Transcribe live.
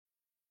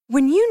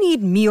When you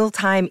need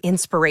mealtime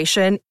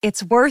inspiration,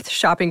 it's worth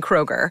shopping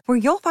Kroger, where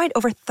you'll find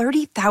over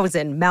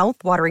 30,000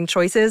 mouth-watering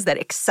choices that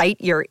excite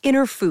your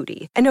inner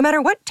foodie. And no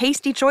matter what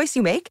tasty choice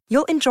you make,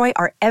 you'll enjoy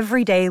our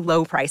everyday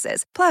low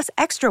prices, plus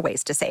extra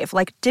ways to save,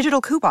 like digital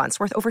coupons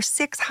worth over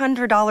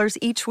 $600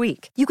 each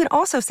week. You can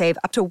also save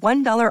up to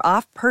 $1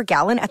 off per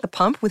gallon at the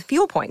pump with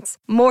fuel points.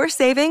 More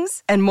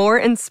savings and more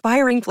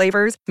inspiring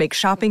flavors make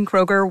shopping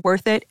Kroger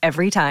worth it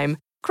every time.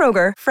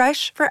 Kroger,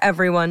 fresh for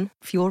everyone.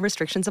 Fuel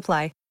restrictions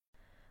apply.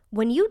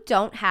 When you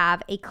don't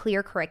have a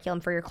clear curriculum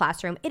for your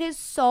classroom, it is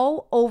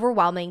so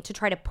overwhelming to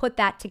try to put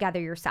that together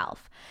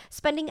yourself.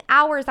 Spending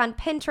hours on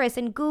Pinterest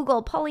and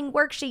Google pulling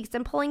worksheets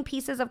and pulling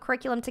pieces of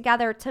curriculum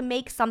together to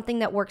make something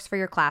that works for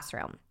your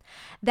classroom.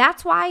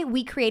 That's why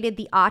we created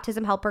the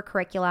Autism Helper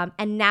curriculum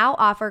and now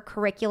offer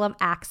Curriculum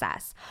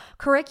Access.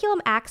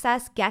 Curriculum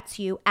Access gets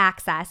you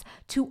access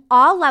to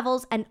all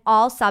levels and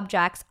all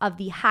subjects of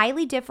the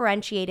highly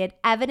differentiated,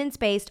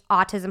 evidence-based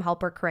Autism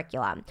Helper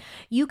curriculum.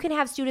 You can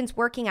have students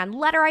working on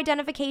letter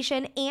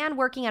identification and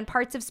working on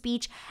parts of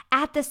speech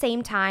at the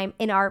same time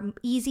in our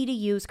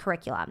easy-to-use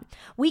curriculum.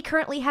 We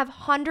currently have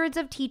hundreds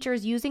of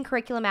teachers using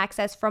Curriculum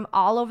Access from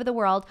all over the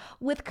world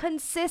with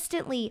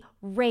consistently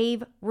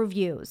rave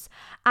reviews.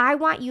 I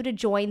want you to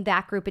join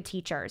that group of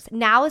teachers.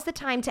 Now is the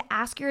time to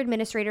ask your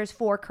administrators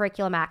for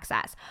Curriculum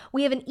Access.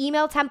 We have an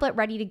email template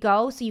ready to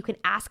go, so you can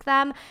ask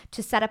them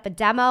to set up a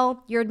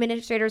demo. Your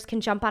administrators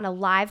can jump on a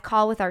live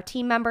call with our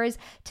team members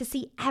to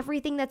see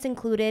everything that's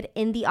included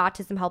in the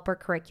Autism Helper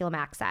Curriculum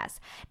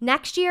Access.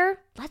 Next year,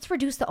 let's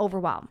reduce the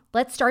overwhelm.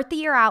 Let's start the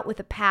year out with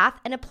a path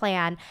and a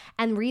plan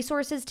and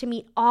resources to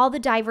meet all the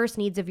diverse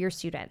needs of your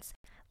students.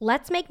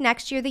 Let's make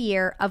next year the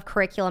year of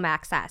Curriculum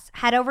Access.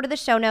 Head over to the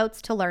show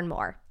notes to learn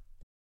more.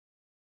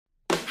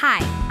 Hi,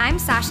 I'm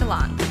Sasha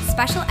Long,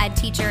 special ed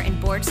teacher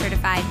and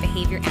board-certified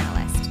behavior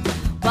analyst.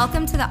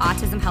 Welcome to the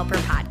Autism Helper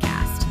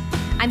podcast.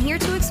 I'm here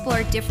to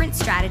explore different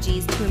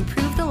strategies to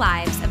improve the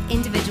lives of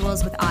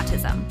individuals with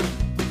autism.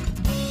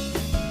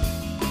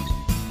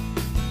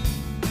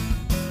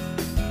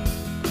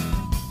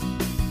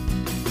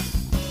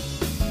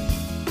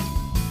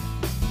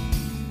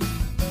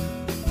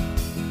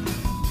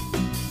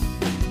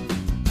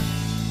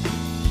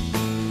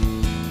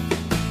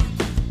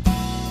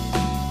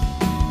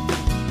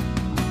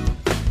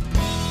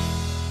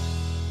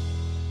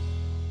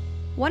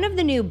 One of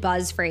the new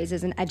buzz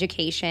phrases in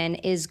education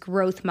is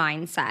growth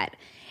mindset.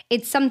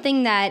 It's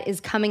something that is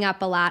coming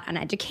up a lot on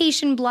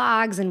education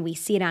blogs, and we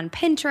see it on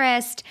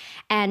Pinterest,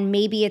 and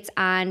maybe it's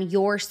on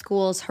your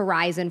school's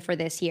horizon for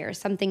this year,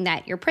 something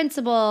that your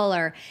principal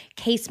or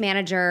case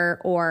manager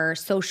or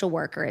social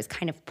worker is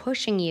kind of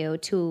pushing you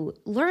to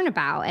learn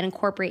about and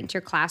incorporate into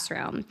your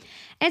classroom.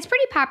 And it's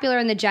pretty popular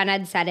in the gen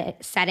ed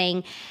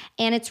setting,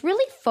 and it's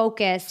really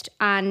focused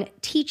on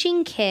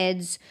teaching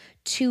kids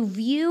to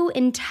view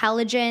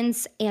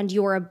intelligence and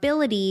your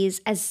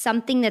abilities as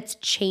something that's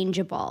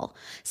changeable,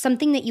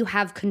 something that you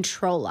have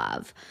control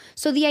of.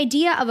 So the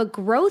idea of a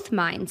growth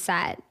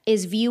mindset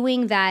is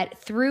viewing that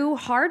through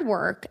hard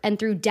work and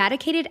through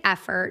dedicated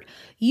effort,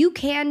 you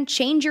can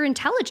change your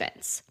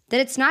intelligence, that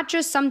it's not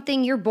just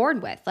something you're born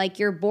with, like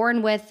you're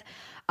born with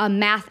a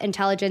math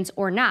intelligence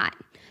or not.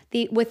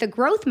 With a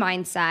growth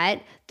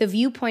mindset, the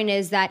viewpoint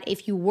is that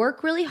if you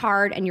work really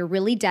hard and you're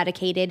really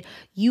dedicated,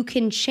 you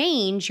can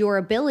change your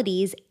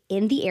abilities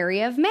in the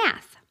area of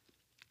math.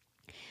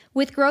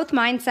 With growth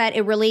mindset,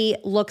 it really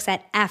looks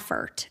at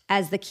effort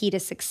as the key to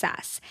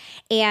success.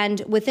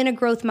 And within a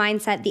growth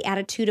mindset, the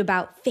attitude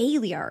about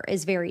failure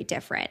is very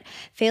different.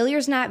 Failure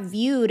is not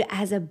viewed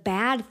as a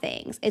bad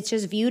thing. It's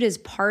just viewed as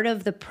part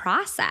of the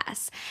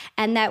process,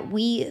 and that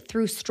we,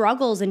 through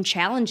struggles and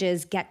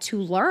challenges, get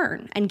to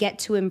learn and get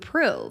to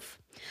improve.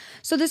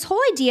 So this whole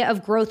idea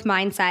of growth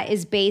mindset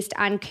is based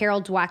on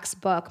Carol Dweck's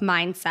book,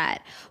 Mindset,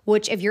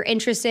 which if you're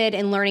interested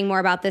in learning more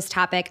about this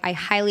topic, I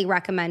highly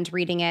recommend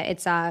reading it.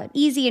 It's an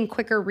easy and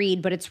quicker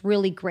read, but it's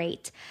really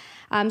great.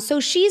 So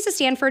she's a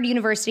Stanford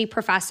University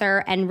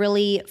professor and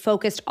really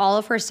focused all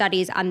of her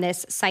studies on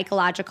this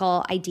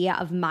psychological idea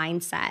of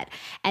mindset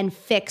and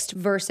fixed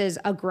versus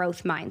a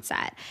growth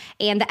mindset.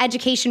 And the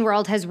education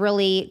world has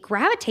really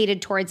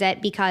gravitated towards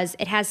it because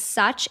it has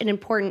such an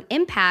important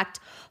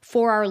impact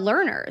for our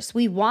learners.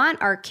 We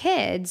want our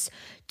kids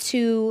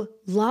to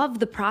love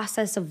the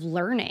process of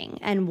learning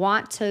and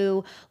want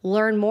to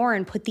learn more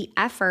and put the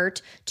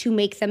effort to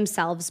make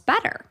themselves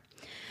better.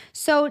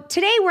 So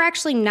today we're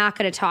actually not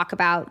going to talk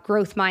about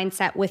growth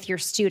mindset with your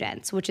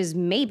students, which is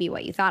maybe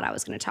what you thought I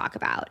was going to talk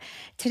about.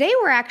 Today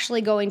we're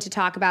actually going to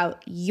talk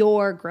about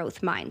your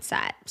growth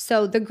mindset.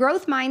 So the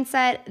growth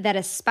mindset that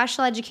a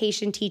special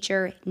education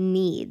teacher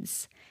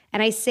needs.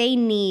 And I say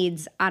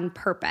needs on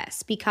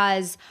purpose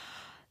because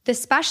the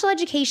special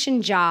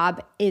education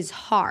job is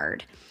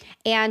hard.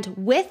 And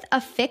with a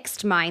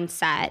fixed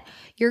mindset,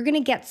 you're going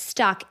to get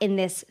stuck in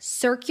this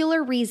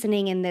circular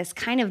reasoning in this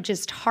kind of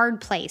just hard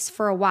place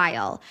for a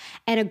while.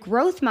 And a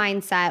growth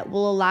mindset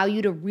will allow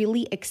you to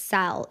really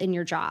excel in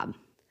your job.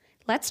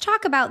 Let's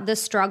talk about the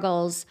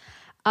struggles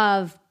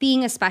of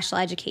being a special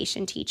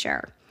education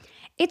teacher.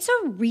 It's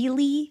a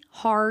really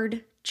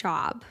hard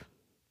job.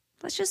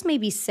 Let's just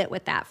maybe sit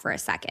with that for a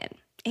second.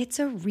 It's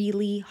a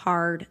really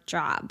hard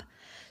job.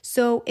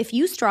 So if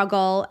you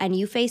struggle and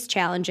you face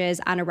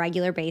challenges on a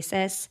regular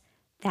basis,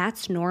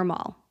 that's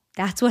normal.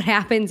 That's what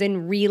happens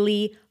in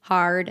really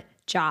hard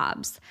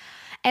jobs.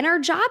 And our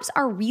jobs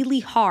are really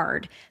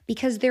hard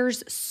because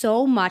there's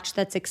so much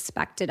that's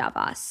expected of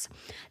us.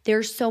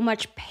 There's so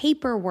much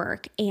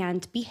paperwork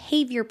and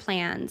behavior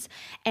plans.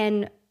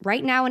 And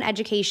right now in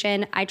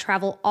education, I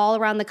travel all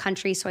around the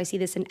country, so I see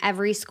this in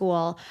every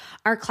school.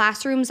 Our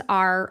classrooms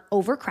are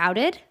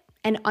overcrowded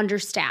and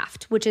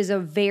understaffed, which is a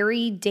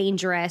very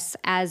dangerous,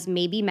 as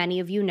maybe many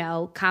of you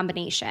know,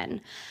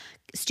 combination.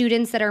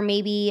 Students that are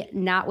maybe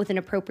not with an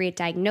appropriate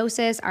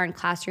diagnosis are in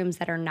classrooms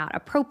that are not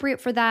appropriate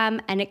for them,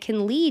 and it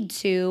can lead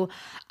to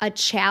a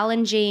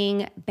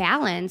challenging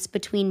balance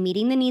between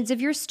meeting the needs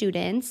of your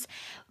students,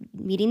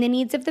 meeting the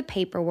needs of the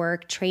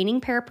paperwork,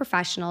 training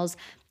paraprofessionals.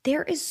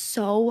 There is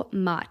so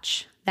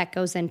much that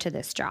goes into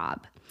this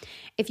job.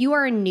 If you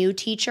are a new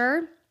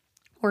teacher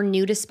or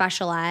new to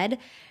special ed,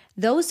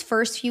 those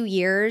first few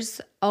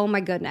years, oh my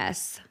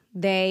goodness,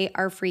 they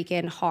are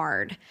freaking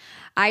hard.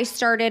 I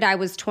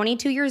was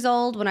 22 years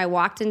old when I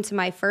walked into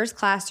my first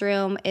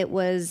classroom. It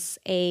was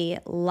a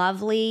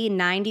lovely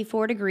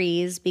 94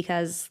 degrees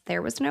because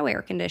there was no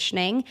air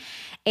conditioning.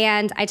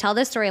 And I tell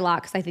this story a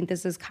lot because I think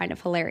this is kind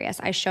of hilarious.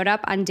 I showed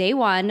up on day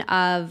one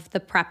of the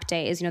prep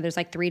days. There's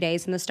like 3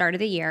 days in the start of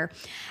the year.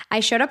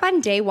 I showed up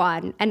on day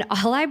one, and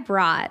all I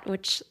brought,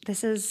 which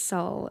this is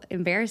so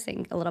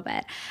embarrassing a little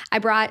bit, I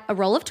brought a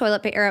roll of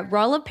a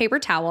roll of paper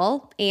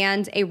towel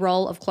and a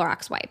roll of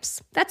Clorox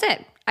wipes. That's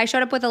it. I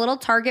showed up with a little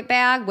Target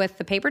bag with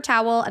the paper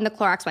towel and the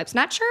Clorox wipes.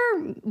 Not sure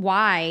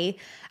why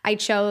I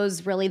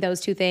chose really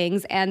those two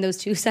things and those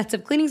two sets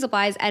of cleaning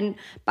supplies. And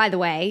by the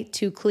way,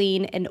 to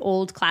clean an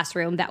old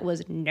classroom that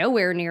was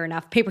nowhere near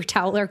enough paper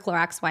towel or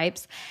Clorox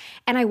wipes.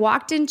 And I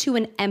walked into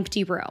an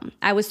empty room.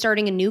 I was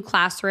starting a new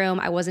classroom.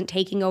 I wasn't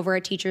taking over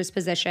a teacher's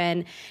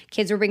position.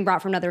 Kids were being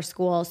brought from another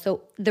school.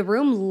 So the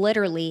room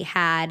literally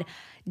had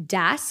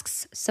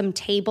desks, some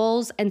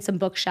tables, and some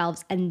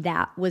bookshelves, and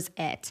that was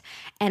it.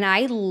 And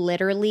I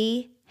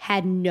literally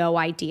had no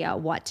idea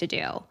what to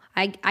do.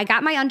 I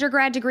got my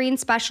undergrad degree in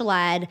special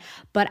ed,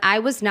 but I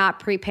was not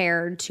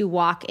prepared to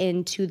walk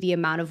into the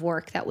amount of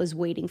work that was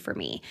waiting for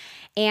me.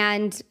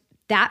 And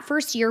that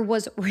first year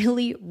was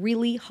really,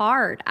 really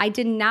hard. I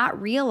did not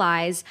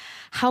realize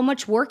how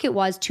much work it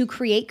was to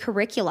create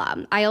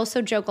curriculum. I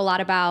also joke a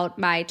lot about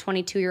my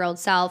 22-year-old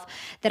self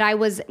that I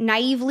was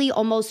naively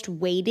almost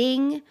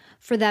waiting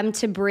for them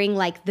to bring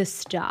like the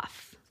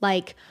stuff.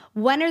 Like,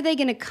 when are they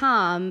going to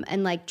come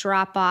and like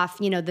drop off,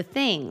 the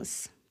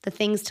things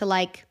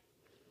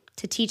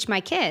to teach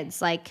my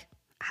kids? Like,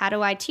 how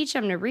do I teach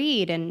them to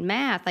read and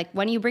math? Like,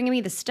 when are you bringing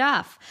me the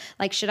stuff?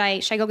 Like, should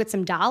I go get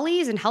some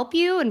dollies and help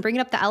you and bring it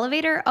up the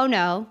elevator? Oh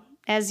no,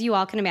 as you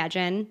all can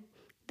imagine,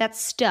 that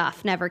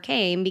stuff never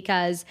came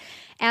because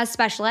as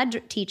special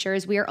ed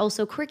teachers, we are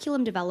also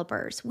curriculum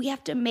developers. We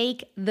have to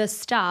make the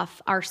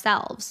stuff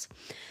ourselves.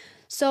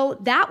 So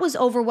that was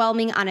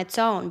overwhelming on its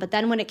own. But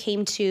then when it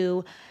came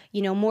to,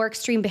 more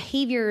extreme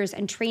behaviors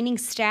and training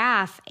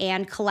staff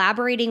and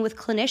collaborating with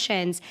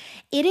clinicians,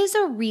 it is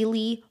a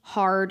really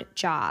hard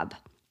job.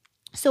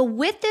 So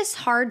with this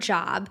hard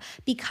job,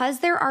 because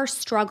there are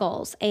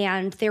struggles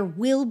and there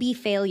will be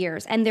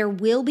failures and there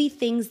will be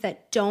things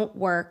that don't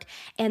work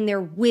and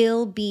there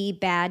will be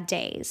bad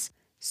days.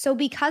 So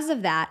because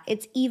of that,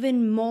 it's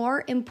even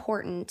more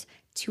important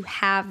to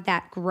have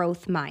that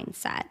growth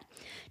mindset,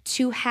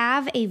 to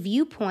have a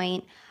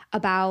viewpoint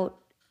about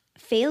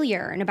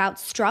failure and about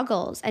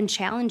struggles and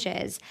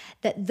challenges,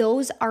 that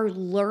those are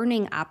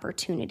learning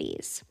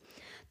opportunities.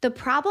 The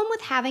problem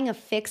with having a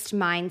fixed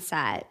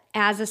mindset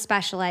as a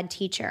special ed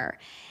teacher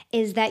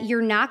is that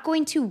you're not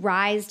going to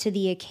rise to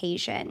the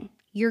occasion.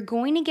 You're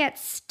going to get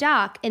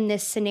stuck in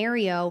this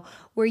scenario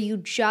where you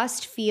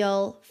just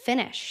feel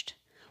finished.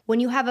 When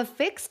you have a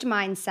fixed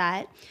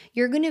mindset,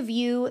 you're going to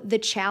view the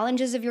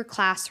challenges of your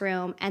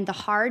classroom and the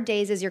hard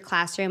days as your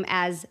classroom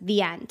as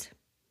the end.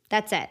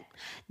 That's it.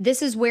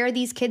 This is where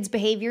these kids'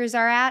 behaviors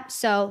are at,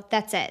 so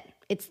that's it.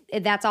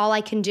 That's all I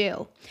can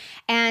do.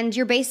 And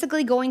you're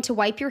basically going to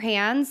wipe your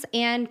hands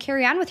and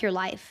carry on with your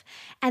life.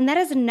 And that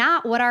is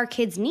not what our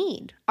kids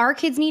need. Our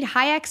kids need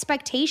high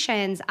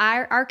expectations.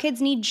 Our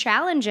kids need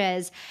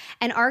challenges.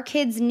 And our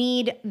kids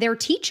need their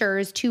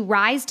teachers to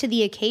rise to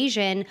the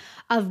occasion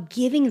of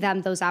giving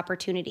them those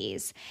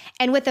opportunities.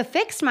 And with a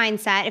fixed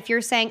mindset, if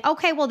you're saying,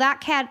 okay, well,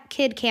 that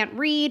kid can't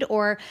read,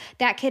 or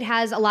that kid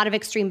has a lot of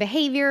extreme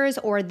behaviors,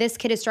 or this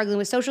kid is struggling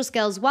with social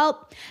skills,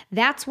 well,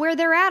 that's where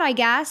they're at, I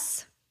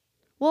guess.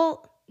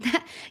 Well,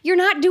 you're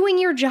not doing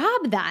your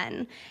job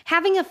then.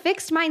 Having a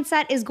fixed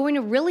mindset is going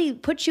to really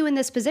put you in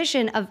this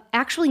position of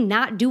actually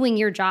not doing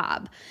your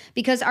job,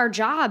 because our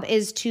job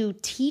is to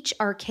teach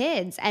our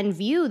kids and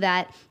view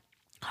that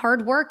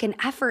hard work and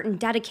effort and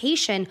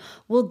dedication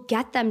will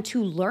get them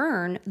to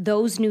learn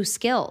those new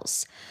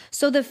skills.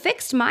 So the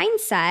fixed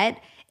mindset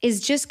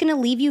is just going to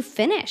leave you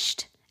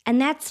finished,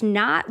 and that's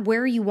not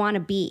where you want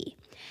to be.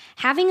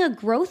 Having a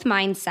growth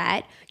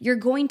mindset, you're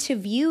going to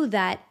view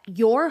that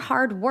your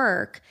hard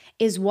work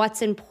is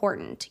what's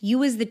important.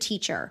 You as the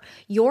teacher,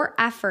 your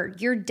effort,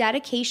 your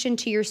dedication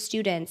to your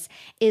students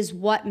is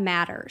what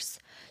matters.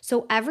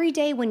 So every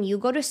day when you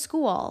go to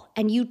school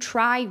and you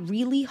try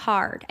really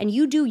hard and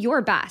you do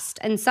your best,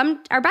 and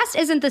our best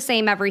isn't the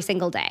same every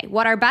single day.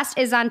 What our best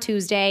is on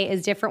Tuesday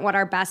is different what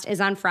our best is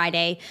on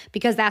Friday,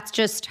 because that's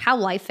just how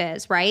life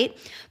is, right?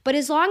 But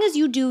as long as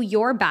you do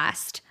your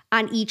best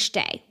on each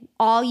day,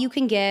 all you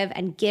can give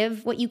and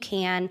give what you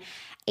can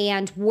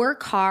and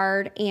work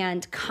hard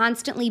and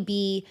constantly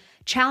be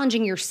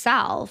challenging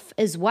yourself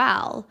as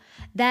well,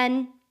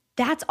 then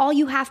that's all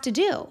you have to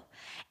do.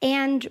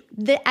 And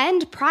the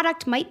end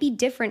product might be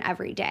different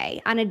every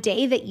day. On a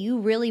day that you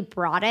really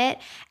brought it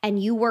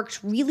and you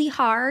worked really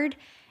hard,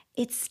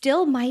 it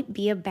still might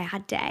be a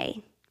bad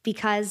day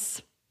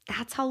because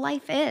that's how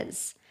life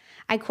is.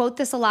 I quote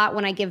this a lot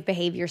when I give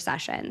behavior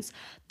sessions.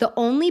 The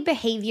only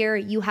behavior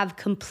you have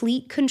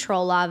complete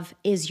control of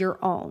is your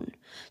own.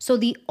 So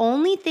the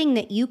only thing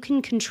that you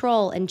can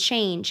control and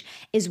change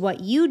is what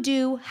you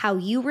do, how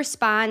you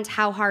respond,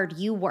 how hard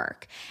you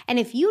work. And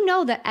if you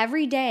know that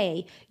every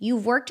day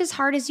you've worked as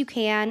hard as you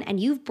can and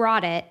you've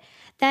brought it,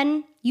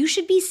 then you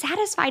should be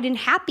satisfied and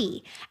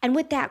happy. And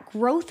with that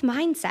growth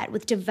mindset,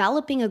 with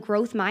developing a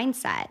growth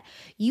mindset,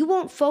 you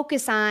won't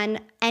focus on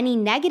any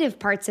negative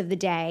parts of the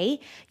day.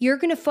 You're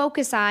going to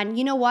focus on,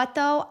 you know what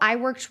though, I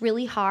worked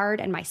really hard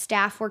and my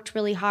staff worked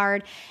really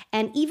hard.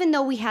 And even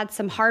though we had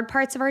some hard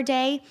parts of our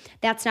day,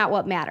 that's not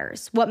what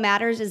matters. What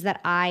matters is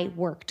that I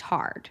worked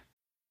hard.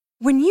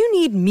 When you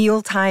need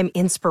mealtime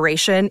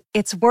inspiration,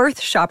 it's worth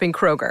shopping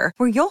Kroger,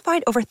 where you'll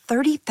find over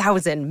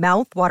 30,000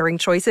 mouth-watering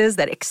choices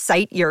that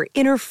excite your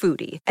inner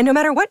foodie. And no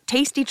matter what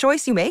tasty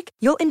choice you make,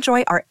 you'll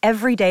enjoy our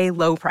everyday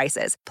low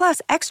prices,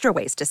 plus extra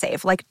ways to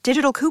save, like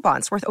digital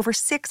coupons worth over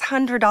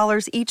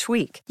 $600 each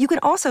week. You can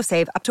also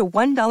save up to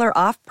 $1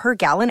 off per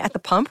gallon at the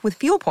pump with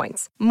fuel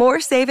points.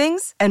 More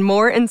savings and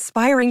more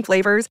inspiring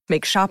flavors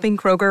make shopping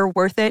Kroger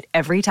worth it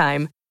every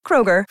time.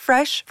 Kroger,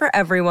 fresh for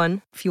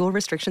everyone. Fuel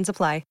restrictions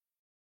apply.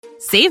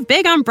 Save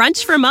big on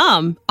brunch for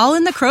mom, all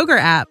in the Kroger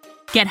app.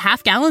 Get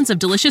half gallons of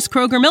delicious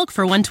Kroger milk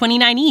for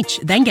 $1.29 each.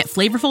 Then get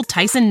flavorful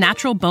Tyson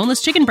natural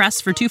boneless chicken breasts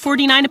for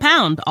 $2.49 a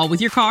pound, all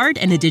with your card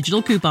and a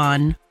digital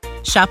coupon.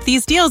 Shop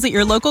these deals at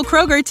your local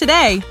Kroger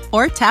today,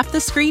 or tap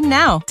the screen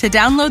now to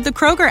download the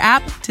Kroger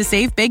app to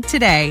save big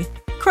today.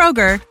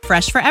 Kroger,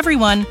 fresh for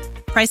everyone.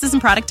 Prices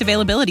and product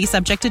availability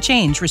subject to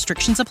change.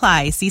 Restrictions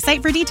apply. See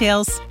site for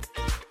details.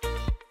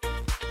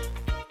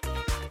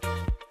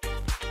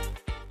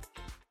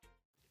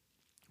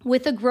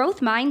 With a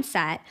growth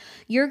mindset,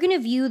 you're going to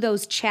view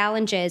those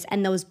challenges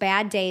and those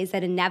bad days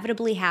that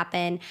inevitably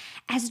happen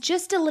as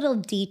just a little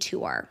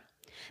detour.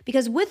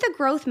 Because with a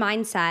growth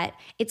mindset,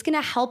 it's going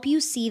to help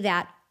you see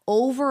that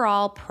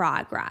overall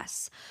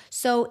progress.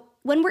 So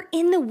when we're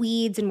in the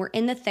weeds and we're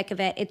in the thick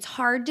of it, it's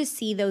hard to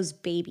see those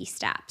baby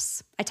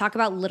steps. I talk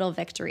about little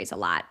victories a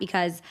lot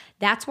because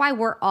that's why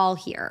we're all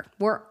here.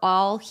 We're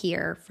all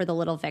here for the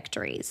little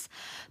victories.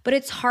 But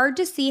it's hard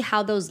to see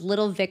how those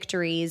little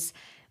victories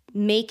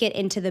make it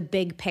into the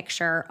big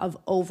picture of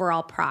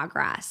overall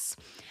progress.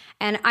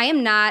 And I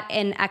am not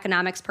an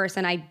economics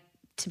person. I,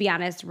 to be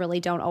honest, really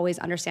don't always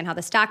understand how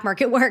the stock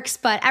market works,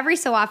 but every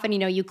so often,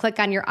 you click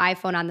on your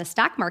iPhone on the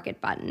stock market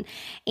button,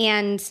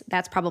 and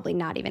that's probably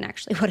not even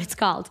actually what it's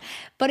called,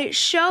 but it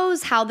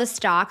shows how the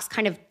stocks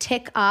kind of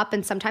tick up,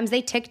 and sometimes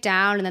they tick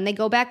down, and then they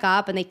go back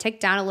up, and they tick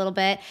down a little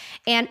bit,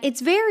 and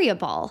it's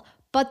variable.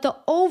 But the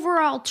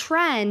overall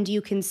trend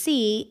you can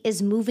see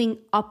is moving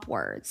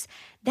upwards.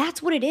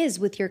 That's what it is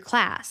with your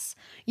class.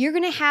 You're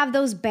going to have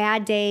those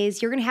bad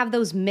days. You're going to have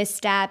those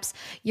missteps.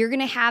 You're going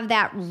to have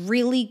that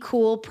really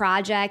cool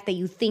project that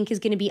you think is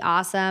going to be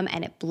awesome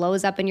and it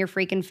blows up in your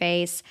freaking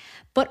face.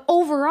 But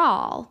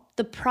overall,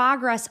 the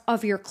progress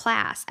of your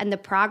class and the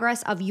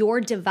progress of your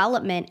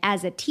development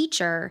as a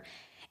teacher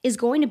is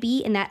going to be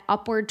in that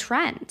upward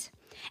trend.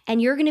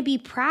 And you're going to be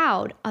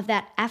proud of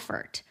that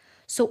effort.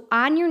 So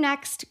on your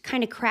next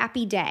kind of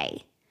crappy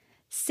day,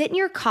 sit in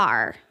your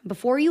car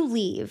before you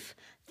leave.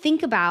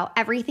 Think about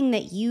everything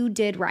that you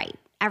did right,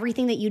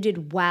 everything that you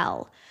did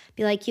well.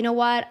 Be like, you know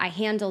what? I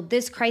handled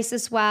this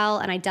crisis well,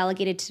 and I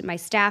delegated to my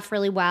staff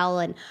really well,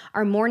 and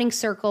our morning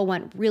circle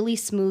went really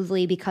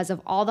smoothly because of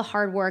all the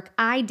hard work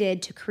I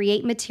did to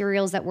create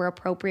materials that were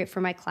appropriate for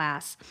my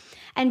class.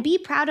 And be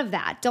proud of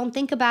that. Don't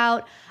think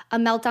about a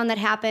meltdown that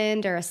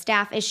happened or a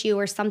staff issue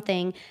or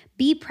something.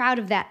 Be proud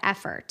of that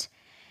effort.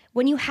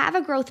 When you have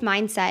a growth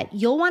mindset,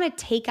 you'll want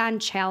to take on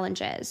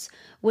challenges,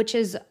 which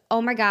is, oh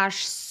my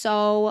gosh,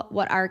 so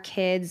what our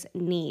kids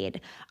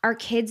need. Our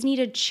kids need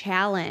a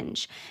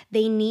challenge.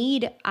 They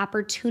need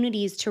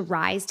opportunities to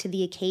rise to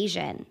the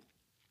occasion.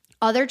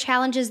 Other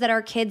challenges that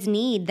our kids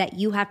need that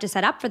you have to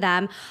set up for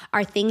them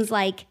are things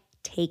like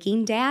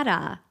taking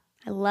data.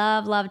 I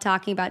love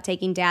talking about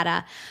taking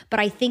data, but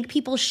I think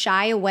people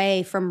shy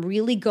away from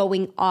really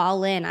going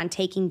all in on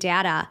taking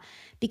data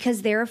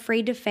because they're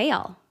afraid to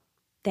fail.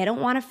 They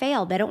don't want to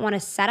fail. They don't want to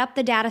set up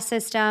the data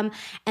system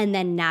and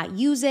then not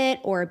use it,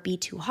 or it be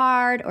too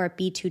hard, or it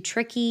be too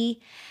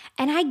tricky.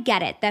 And I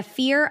get it. The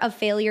fear of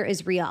failure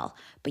is real.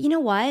 But you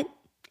know what?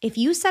 If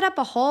you set up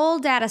a whole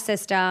data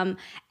system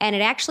and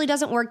it actually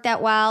doesn't work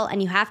that well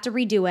and you have to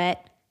redo it,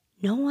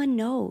 no one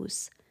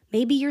knows.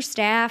 Maybe your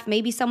staff,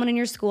 maybe someone in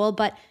your school,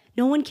 but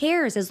no one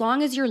cares. As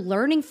long as you're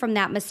learning from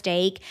that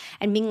mistake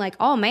and being like,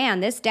 oh man,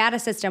 this data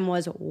system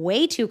was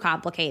way too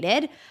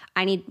complicated.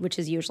 Which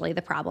is usually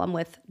the problem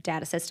with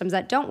data systems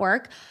that don't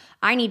work.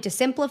 I need to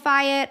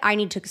simplify it. I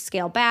need to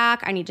scale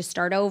back. I need to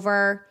start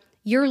over.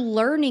 You're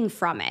learning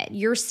from it.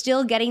 You're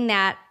still getting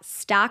that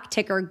stock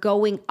ticker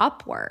going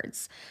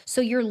upwards.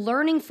 So you're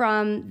learning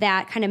from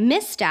that kind of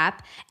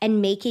misstep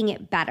and making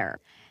it better.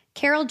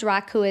 Carol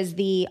Dweck, who is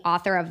the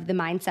author of the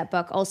Mindset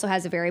book, also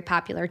has a very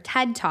popular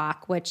TED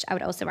Talk, which I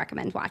would also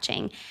recommend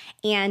watching.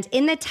 And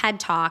in the TED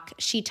Talk,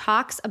 she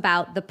talks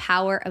about the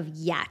power of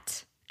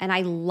yet. And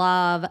I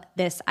love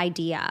this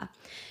idea.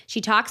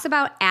 She talks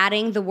about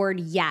adding the word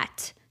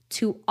yet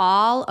to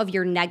all of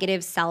your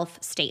negative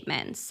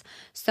self-statements.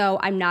 So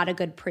I'm not a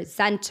good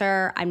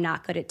presenter. I'm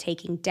not good at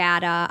taking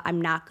data.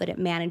 I'm not good at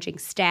managing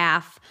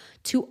staff.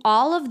 To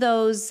all of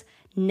those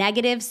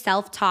negative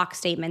self-talk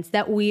statements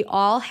that we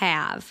all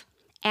have,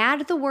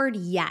 add the word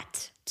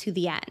yet to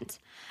the end.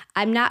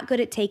 I'm not good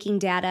at taking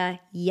data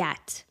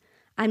yet.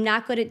 I'm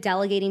not good at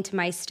delegating to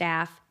my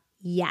staff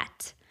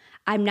yet.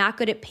 I'm not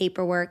good at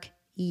paperwork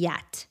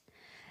yet.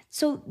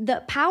 So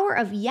the power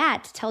of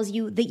yet tells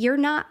you that you're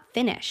not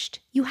finished.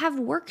 You have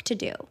work to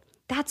do.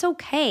 That's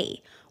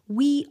okay.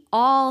 We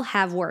all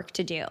have work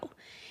to do.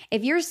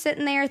 If you're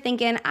sitting there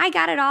thinking, I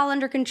got it all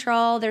under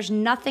control, there's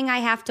nothing I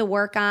have to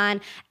work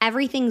on,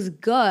 everything's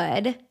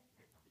good,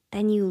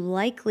 then you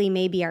likely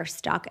maybe are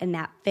stuck in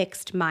that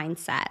fixed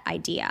mindset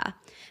idea.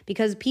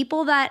 Because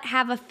people that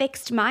have a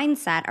fixed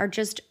mindset are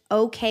just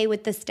okay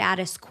with the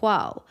status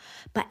quo.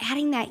 But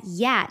adding that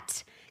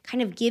yet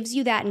kind of gives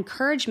you that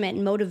encouragement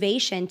and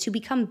motivation to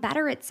become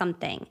better at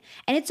something.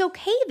 And it's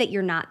okay that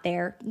you're not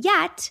there,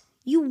 yet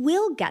you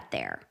will get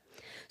there.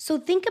 So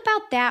think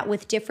about that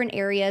with different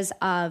areas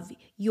of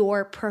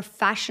your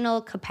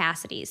professional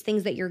capacities,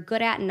 things that you're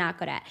good at and not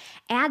good at.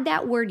 Add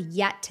that word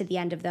yet to the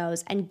end of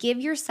those and give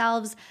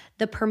yourselves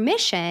the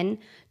permission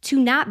to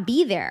not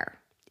be there.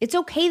 It's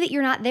okay that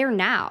you're not there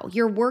now.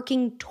 You're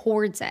working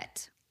towards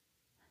it.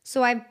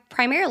 So I've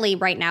primarily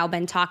right now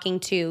been talking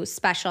to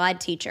special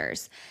ed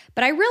teachers,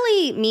 but I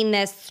really mean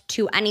this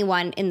to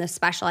anyone in the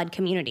special ed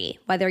community,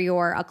 whether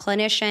you're a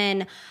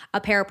clinician,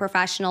 a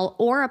paraprofessional,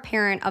 or a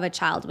parent of a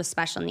child with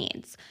special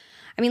needs.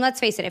 I mean, let's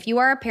face it, if you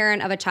are a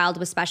parent of a child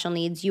with special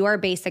needs, you are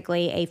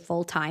basically a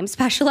full-time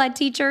special ed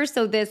teacher,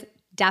 so this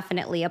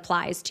definitely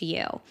applies to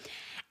you.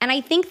 And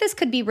I think this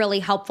could be really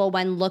helpful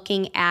when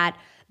looking at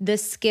the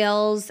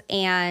skills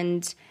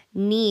and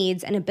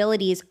needs and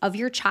abilities of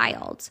your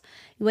child.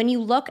 When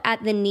you look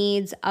at the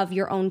needs of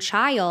your own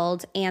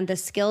child and the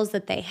skills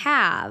that they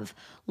have,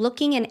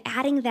 looking and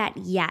adding that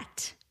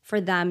yet for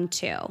them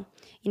too.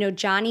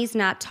 Johnny's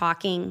not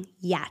talking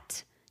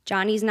yet.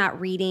 Johnny's not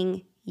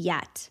reading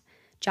yet.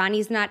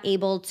 Johnny's not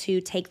able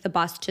to take the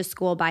bus to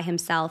school by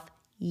himself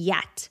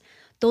yet.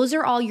 Those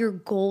are all your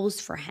goals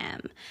for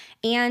him.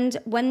 And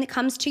when it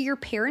comes to your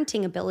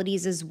parenting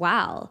abilities as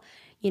well,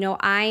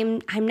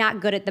 I'm not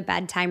good at the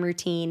bedtime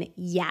routine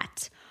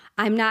yet.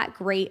 I'm not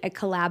great at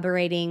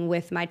collaborating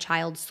with my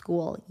child's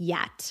school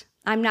yet.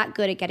 I'm not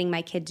good at getting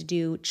my kid to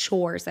do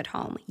chores at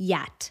home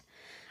yet.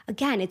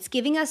 Again, it's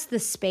giving us the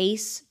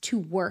space to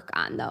work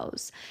on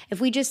those.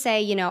 If we just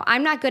say,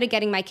 I'm not good at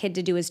getting my kid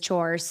to do his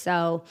chores,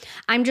 so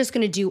I'm just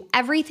going to do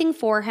everything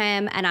for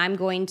him, and I'm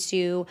going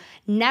to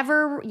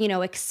never,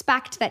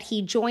 expect that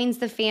he joins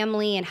the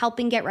family and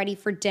helping get ready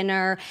for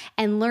dinner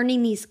and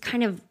learning these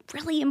kind of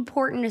really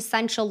important,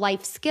 essential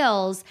life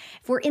skills.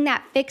 If we're in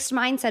that fixed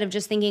mindset of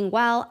just thinking,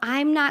 well,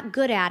 I'm not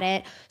good at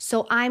it,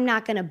 so I'm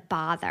not going to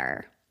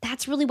bother.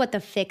 That's really what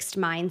the fixed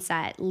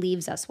mindset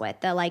leaves us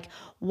with, the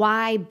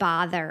why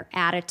bother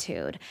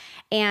attitude.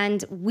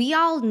 And we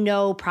all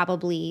know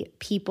probably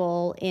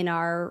people in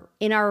our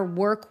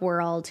work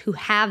world who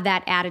have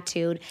that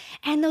attitude,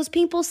 and those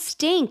people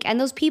stink, and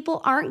those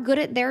people aren't good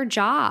at their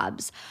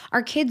jobs.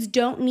 Our kids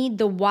don't need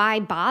the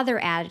why bother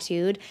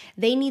attitude.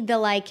 They need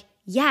the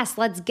yes,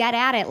 let's get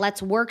at it.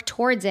 Let's work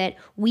towards it.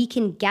 We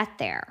can get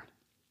there.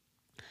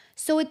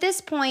 So at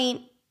this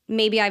point,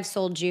 maybe I've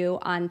sold you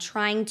on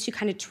trying to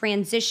kind of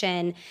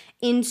transition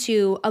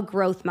into a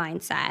growth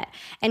mindset.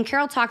 And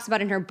Carol talks about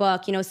in her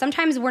book,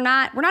 sometimes we're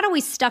not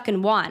always stuck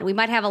in one. We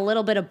might have a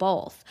little bit of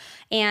both.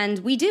 And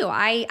we do.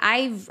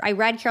 I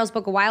read Carol's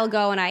book a while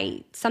ago,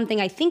 and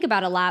something I think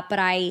about a lot, but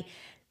I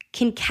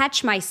can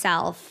catch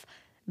myself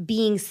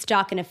being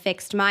stuck in a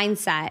fixed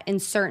mindset in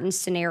certain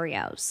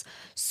scenarios.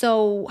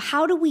 So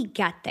how do we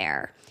get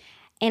there?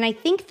 And I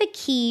think the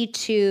key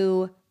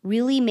to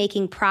really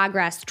making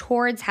progress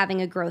towards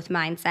having a growth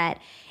mindset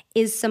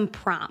is some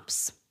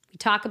prompts. We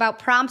talk about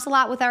prompts a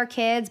lot with our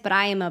kids, but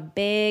I am a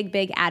big,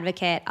 big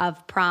advocate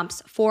of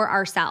prompts for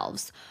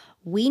ourselves.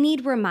 We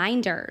need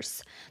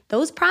reminders.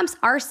 Those prompts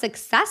are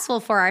successful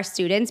for our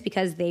students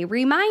because they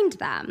remind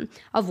them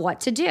of what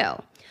to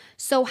do.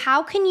 So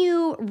how can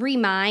you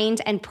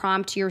remind and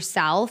prompt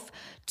yourself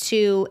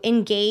to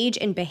engage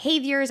in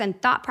behaviors and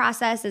thought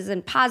processes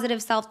and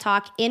positive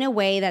self-talk in a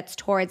way that's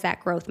towards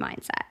that growth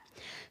mindset?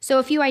 So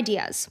a few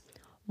ideas.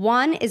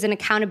 One is an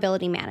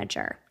accountability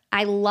manager.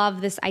 I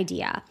love this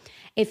idea.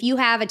 If you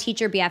have a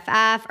teacher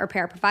BFF or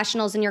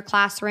paraprofessionals in your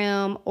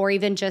classroom, or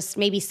even just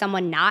maybe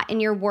someone not in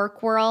your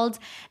work world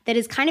that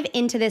is kind of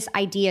into this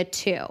idea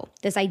too,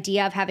 this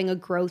idea of having a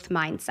growth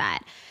mindset,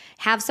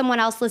 have someone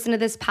else listen to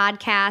this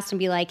podcast and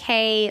be like,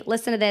 hey,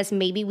 listen to this.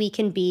 Maybe we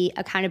can be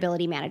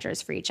accountability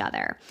managers for each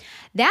other.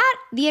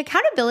 The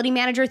accountability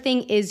manager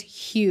thing is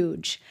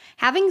huge.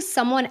 Having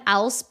someone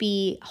else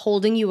be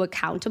holding you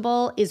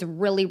accountable is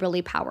really,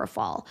 really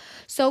powerful.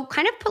 So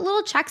kind of put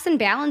little checks and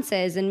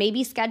balances and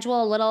maybe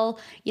schedule a little,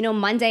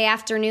 Monday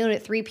afternoon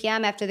at 3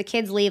 p.m. after the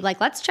kids leave.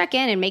 Like, let's check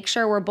in and make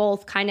sure we're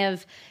both kind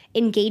of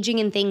engaging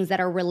in things that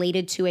are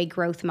related to a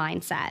growth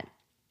mindset.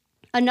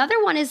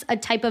 Another one is a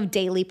type of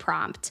daily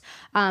prompt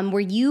where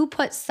you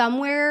put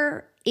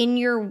somewhere in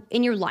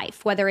your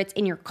life, whether it's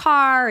in your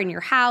car, in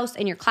your house,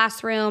 in your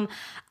classroom,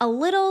 a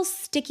little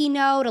sticky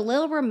note, a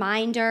little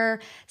reminder,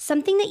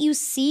 something that you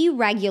see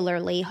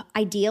regularly,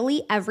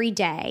 ideally every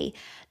day,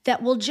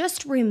 that will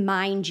just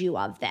remind you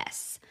of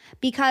this.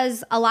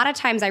 Because a lot of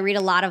times I read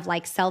a lot of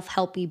like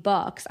self-helpy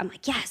books. I'm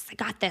like, yes, I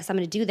got this. I'm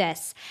going to do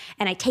this.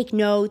 And I take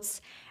notes.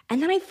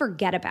 And then I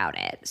forget about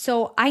it.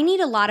 So I need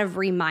a lot of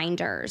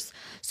reminders.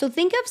 So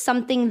think of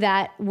something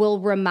that will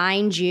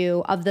remind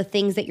you of the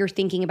things that you're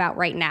thinking about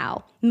right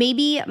now.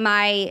 Maybe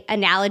my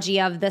analogy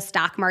of the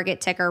stock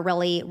market ticker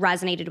really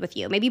resonated with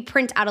you. Maybe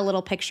print out a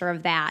little picture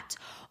of that.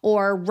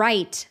 Or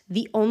write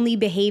the only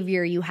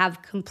behavior you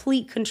have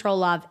complete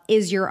control of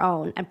is your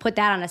own and put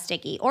that on a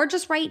sticky. Or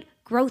just write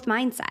growth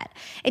mindset.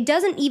 It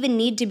doesn't even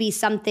need to be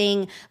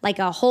something like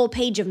a whole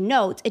page of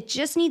notes. It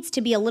just needs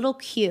to be a little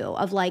cue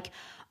of like,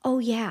 oh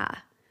yeah,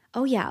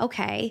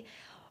 okay.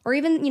 Or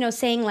even,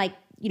 saying like,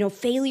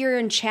 failure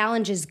and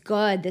challenge is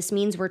good. This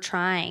means we're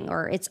trying,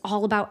 or it's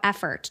all about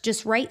effort.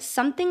 Just write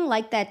something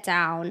like that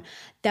down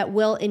that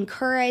will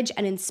encourage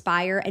and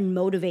inspire and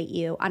motivate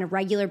you on a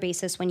regular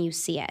basis when you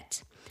see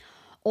it.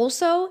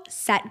 Also,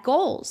 set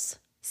goals.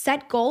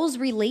 Set goals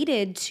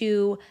related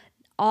to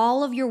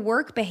all of your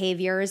work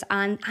behaviors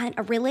on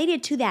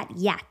related to that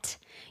yet.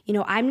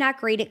 I'm not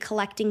great at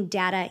collecting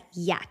data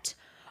yet.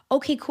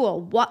 Okay,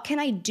 cool. What can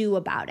I do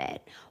about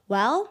it?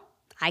 Well,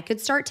 I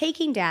could start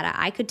taking data.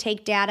 I could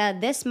take data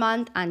this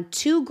month on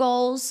 2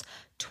 goals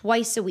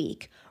twice a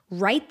week.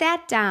 Write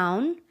that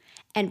down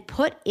and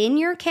put in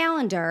your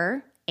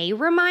calendar a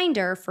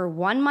reminder for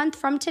 1 month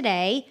from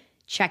today,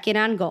 check in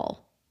on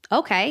goal.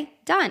 Okay,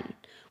 done.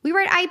 We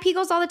write IEP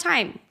goals all the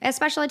time. As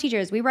special ed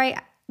teachers, we write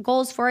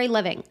goals for a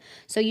living.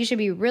 So you should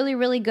be really,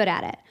 really good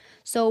at it.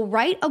 So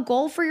write a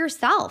goal for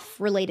yourself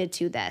related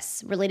to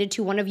this, related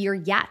to one of your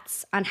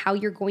yets on how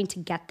you're going to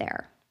get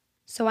there.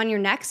 So on your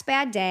next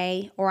bad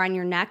day, or on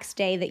your next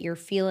day that you're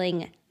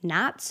feeling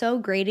not so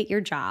great at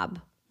your job,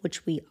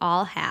 which we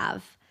all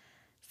have,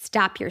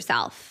 stop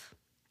yourself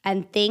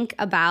and think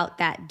about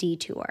that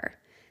detour.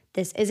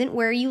 This isn't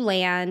where you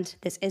land.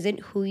 This isn't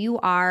who you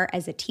are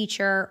as a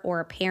teacher or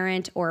a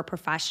parent or a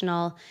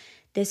professional.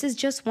 This is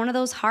just one of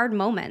those hard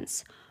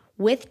moments.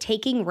 With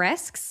taking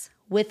risks,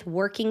 with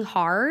working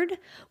hard,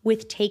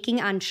 with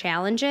taking on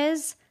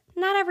challenges,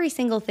 not every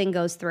single thing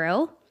goes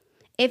through.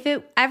 If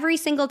every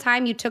single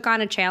time you took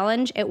on a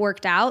challenge, it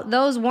worked out,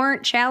 those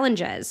weren't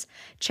challenges.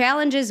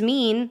 Challenges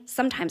mean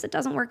sometimes it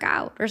doesn't work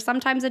out, or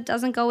sometimes it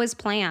doesn't go as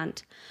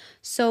planned.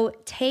 So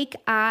take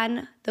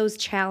on those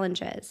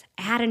challenges.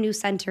 Add a new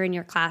center in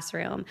your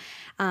classroom.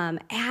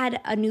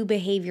 Add a new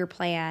behavior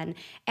plan.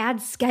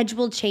 Add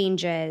schedule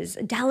changes.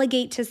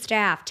 Delegate to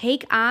staff.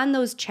 Take on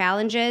those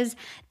challenges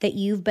that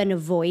you've been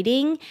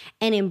avoiding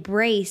and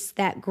embrace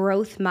that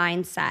growth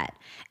mindset.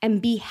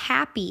 And be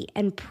happy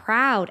and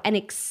proud and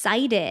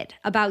excited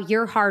about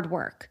your hard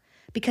work.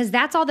 Because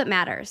that's all that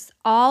matters.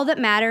 All that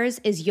matters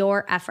is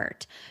your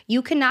effort.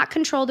 You cannot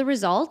control the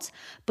results,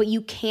 but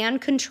you can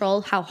control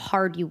how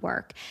hard you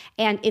work.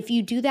 And if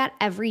you do that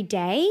every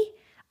day,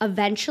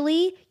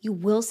 eventually you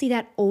will see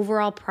that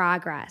overall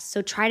progress.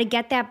 So try to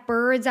get that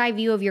bird's eye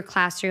view of your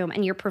classroom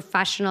and your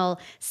professional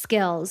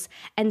skills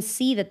and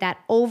see that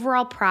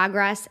overall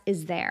progress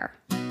is there.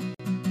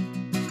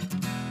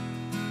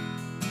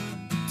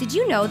 Did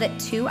you know that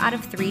 2 out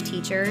of 3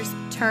 teachers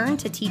turn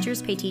to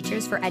Teachers Pay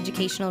Teachers for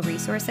educational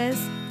resources?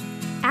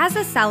 As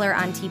a seller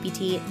on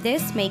TPT,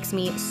 this makes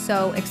me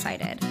so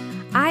excited.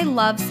 I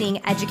love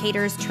seeing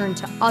educators turn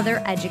to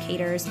other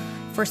educators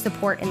for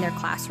support in their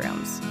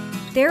classrooms.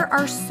 There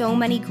are so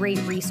many great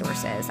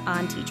resources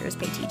on Teachers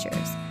Pay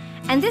Teachers.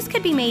 And this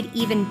could be made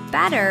even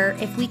better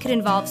if we could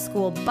involve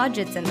school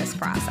budgets in this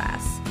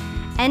process.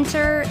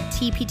 Enter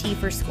TPT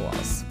for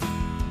Schools.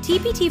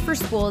 TPT for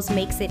Schools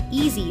makes it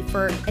easy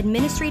for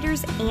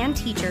administrators and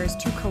teachers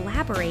to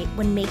collaborate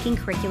when making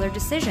curricular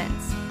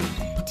decisions.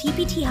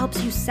 TPT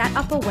helps you set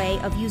up a way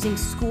of using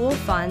school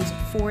funds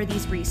for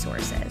these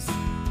resources.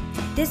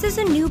 This is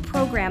a new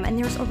program, and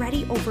there's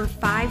already over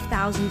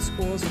 5,000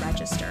 schools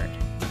registered.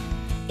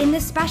 In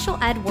the special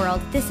ed world,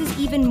 this is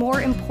even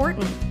more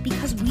important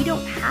because we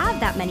don't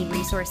have that many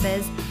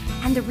resources,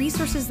 and the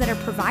resources that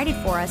are provided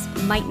for us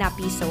might not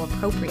be so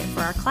appropriate for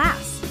our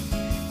class.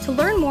 To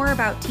learn more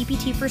about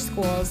TPT for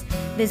schools,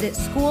 visit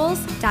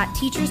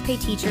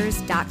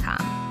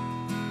schools.teacherspayteachers.com.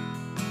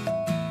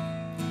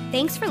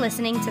 Thanks for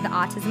listening to the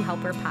Autism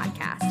Helper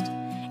podcast.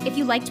 If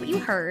you liked what you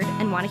heard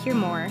and want to hear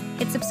more,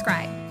 hit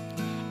subscribe.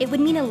 It would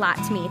mean a lot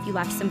to me if you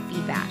left some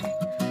feedback.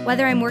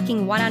 Whether I'm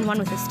working one-on-one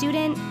with a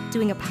student,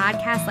 doing a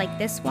podcast like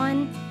this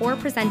one, or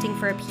presenting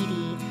for a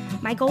PD,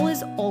 my goal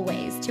is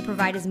always to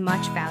provide as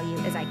much value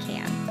as I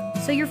can.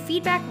 So your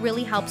feedback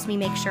really helps me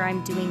make sure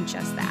I'm doing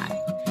just that.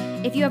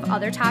 If you have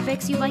other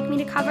topics you'd like me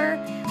to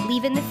cover,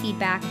 leave in the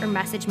feedback or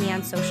message me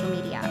on social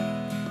media.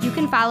 You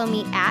can follow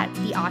me at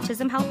The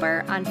Autism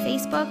Helper on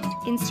Facebook,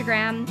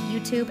 Instagram,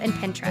 YouTube, and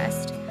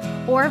Pinterest,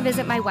 or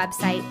visit my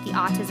website,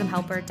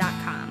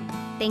 theautismhelper.com.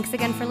 Thanks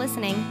again for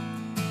listening.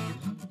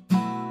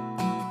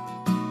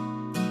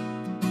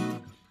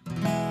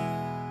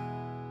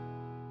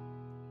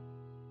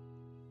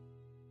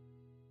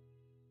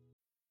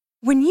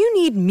 When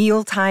you need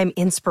mealtime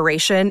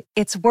inspiration,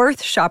 it's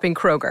worth shopping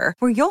Kroger,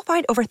 where you'll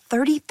find over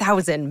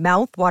 30,000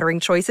 mouth-watering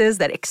choices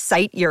that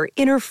excite your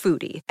inner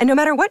foodie. And no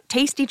matter what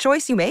tasty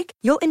choice you make,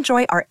 you'll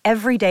enjoy our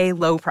everyday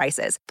low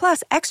prices,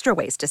 plus extra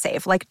ways to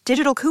save, like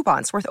digital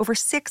coupons worth over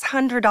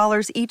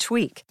 $600 each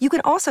week. You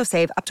can also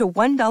save up to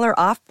 $1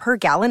 off per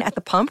gallon at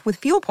the pump with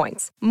fuel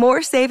points.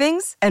 More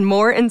savings and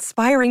more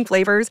inspiring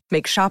flavors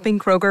make shopping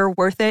Kroger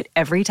worth it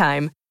every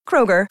time.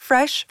 Kroger,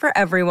 fresh for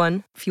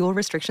everyone. Fuel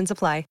restrictions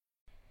apply.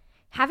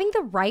 Having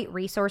the right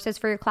resources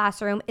for your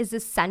classroom is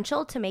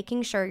essential to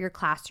making sure your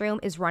classroom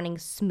is running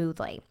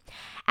smoothly.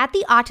 At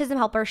the Autism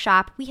Helper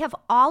Shop, we have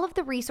all of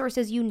the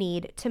resources you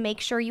need to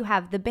make sure you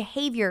have the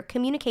behavior,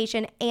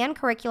 communication, and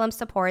curriculum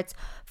supports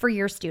for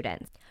your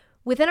students.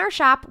 Within our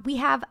shop, we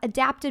have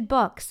adapted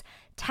books,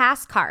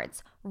 task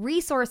cards,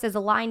 resources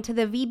aligned to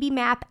the VB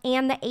map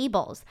and the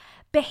ABLES,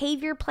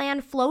 behavior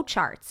plan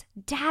flowcharts,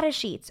 data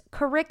sheets,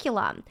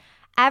 curriculum.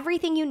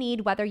 Everything you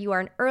need, whether you are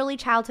an early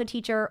childhood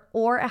teacher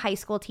or a high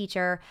school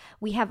teacher,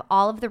 we have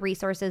all of the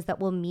resources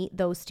that will meet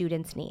those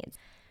students' needs.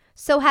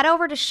 So head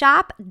over to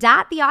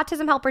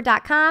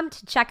shop.theautismhelper.com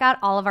to check out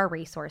all of our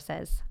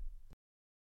resources.